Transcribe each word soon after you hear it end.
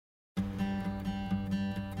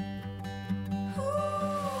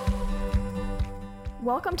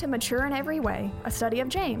Welcome to Mature in Every Way, a study of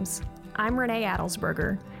James. I'm Renee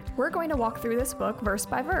Adelsberger. We're going to walk through this book verse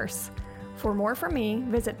by verse. For more from me,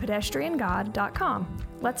 visit pedestriangod.com.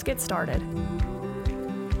 Let's get started.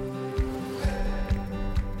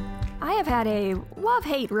 I have had a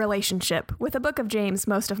love-hate relationship with the book of James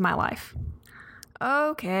most of my life.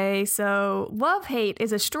 Okay, so love-hate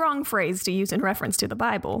is a strong phrase to use in reference to the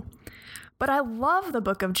Bible. But I love the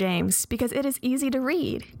book of James because it is easy to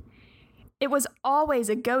read. It was always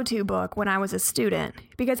a go-to book when I was a student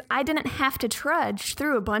because I didn't have to trudge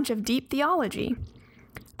through a bunch of deep theology.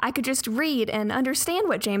 I could just read and understand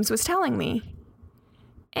what James was telling me.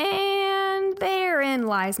 And therein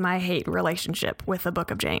lies my hate relationship with the book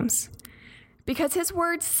of James. Because his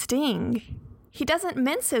words sting. He doesn't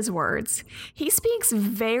mince his words. He speaks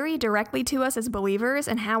very directly to us as believers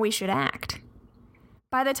and how we should act.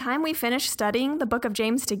 By the time we finish studying the book of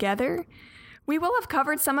James together, we will have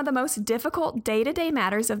covered some of the most difficult day-to-day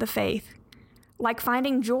matters of the faith, like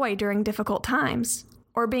finding joy during difficult times,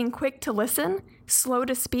 or being quick to listen, slow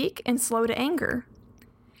to speak, and slow to anger.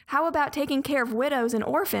 How about taking care of widows and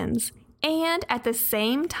orphans, and at the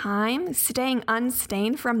same time staying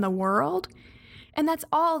unstained from the world? And that's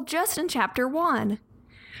all just in chapter 1.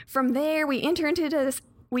 From there, we enter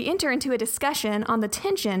into a discussion on the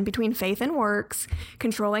tension between faith and works,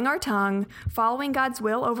 controlling our tongue, following God's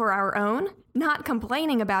will over our own, not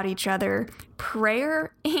complaining about each other,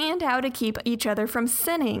 prayer, and how to keep each other from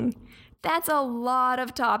sinning. That's a lot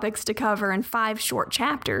of topics to cover in 5 short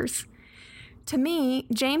chapters. To me,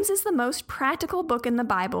 James is the most practical book in the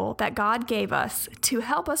Bible that God gave us to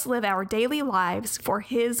help us live our daily lives for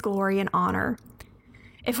His glory and honor.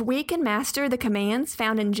 If we can master the commands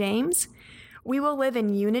found in James, we will live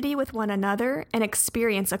in unity with one another and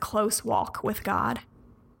experience a close walk with God.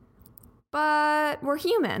 But we're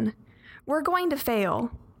human. We're going to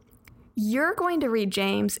fail. You're going to read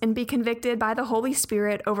James and be convicted by the Holy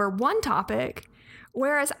Spirit over one topic,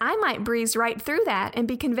 whereas I might breeze right through that and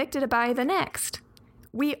be convicted by the next.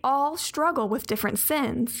 We all struggle with different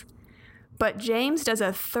sins. But James does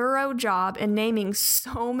a thorough job in naming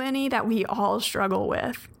so many that we all struggle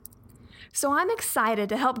with. So I'm excited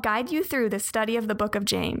to help guide you through the study of the book of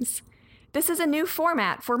James. This is a new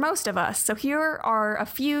format for most of us, so here are a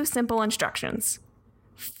few simple instructions.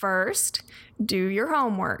 First, do your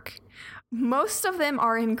homework. Most of them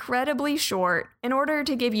are incredibly short in order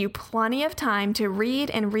to give you plenty of time to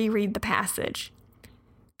read and reread the passage.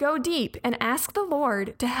 Go deep and ask the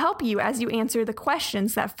Lord to help you as you answer the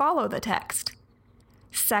questions that follow the text.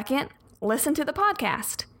 Second, listen to the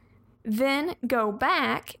podcast. Then go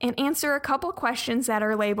back and answer a couple questions that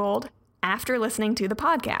are labeled after listening to the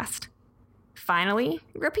podcast. Finally,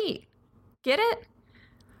 repeat. Get it?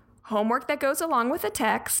 Homework that goes along with the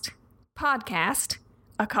text, podcast,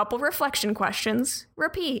 a couple reflection questions,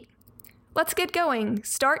 repeat. Let's get going.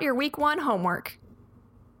 Start your week 1 homework.